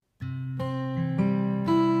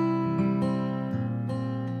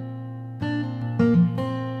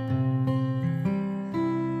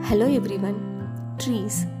Hello everyone.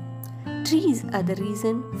 Trees. Trees are the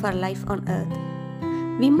reason for life on earth.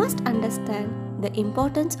 We must understand the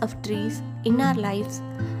importance of trees in our lives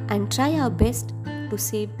and try our best to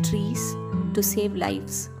save trees, to save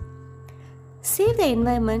lives. Save the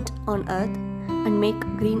environment on earth and make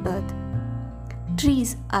green earth.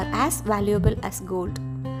 Trees are as valuable as gold,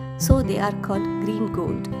 so they are called green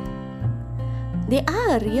gold. They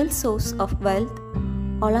are a real source of wealth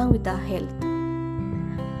along with our health,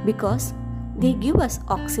 because they give us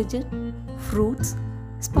oxygen, fruits,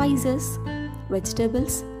 spices,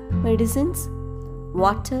 vegetables, medicines,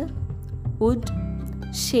 water, wood,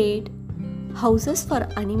 shade, houses for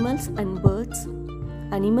animals and birds,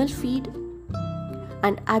 animal feed,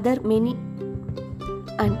 and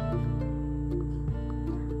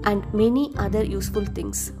many other useful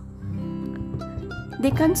things. They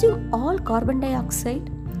consume all carbon dioxide,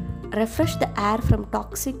 refresh the air from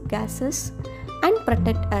toxic gases, and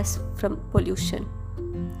protect us from pollution.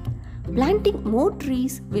 Planting more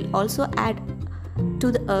trees will also add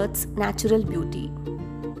to the earth's natural beauty.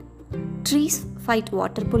 Trees fight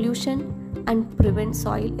water pollution and prevent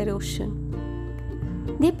soil erosion.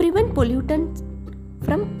 They prevent pollutants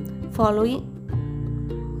from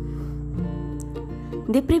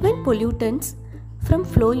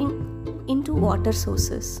flowing into water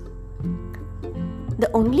sources. The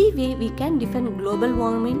only way we can defend global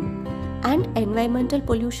warming and environmental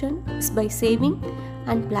pollution is by saving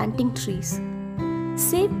and planting trees.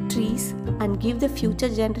 Save trees and give the future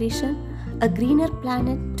generation a greener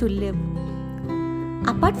planet to live.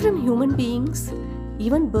 Apart from human beings,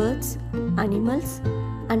 even birds, animals,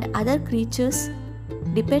 and other creatures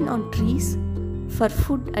depend on trees for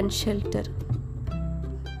food and shelter.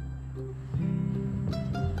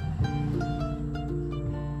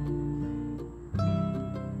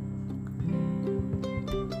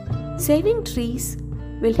 Saving trees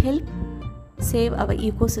will help save our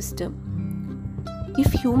ecosystem.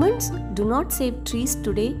 If humans do not save trees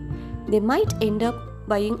today, they might end up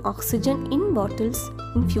buying oxygen in bottles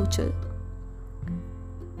in future.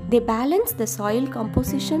 They balance the soil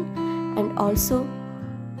composition and also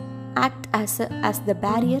act as the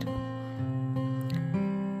barrier.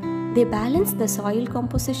 They balance the soil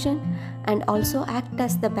composition and also act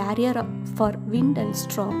as the barrier for wind and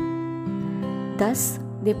storm. Thus,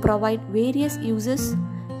 they provide various uses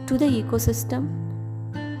to the ecosystem.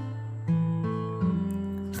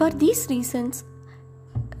 For these reasons,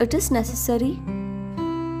 it is necessary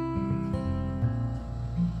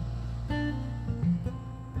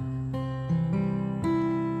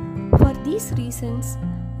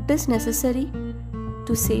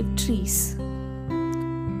to save trees.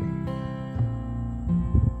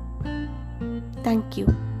 Thank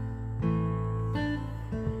you.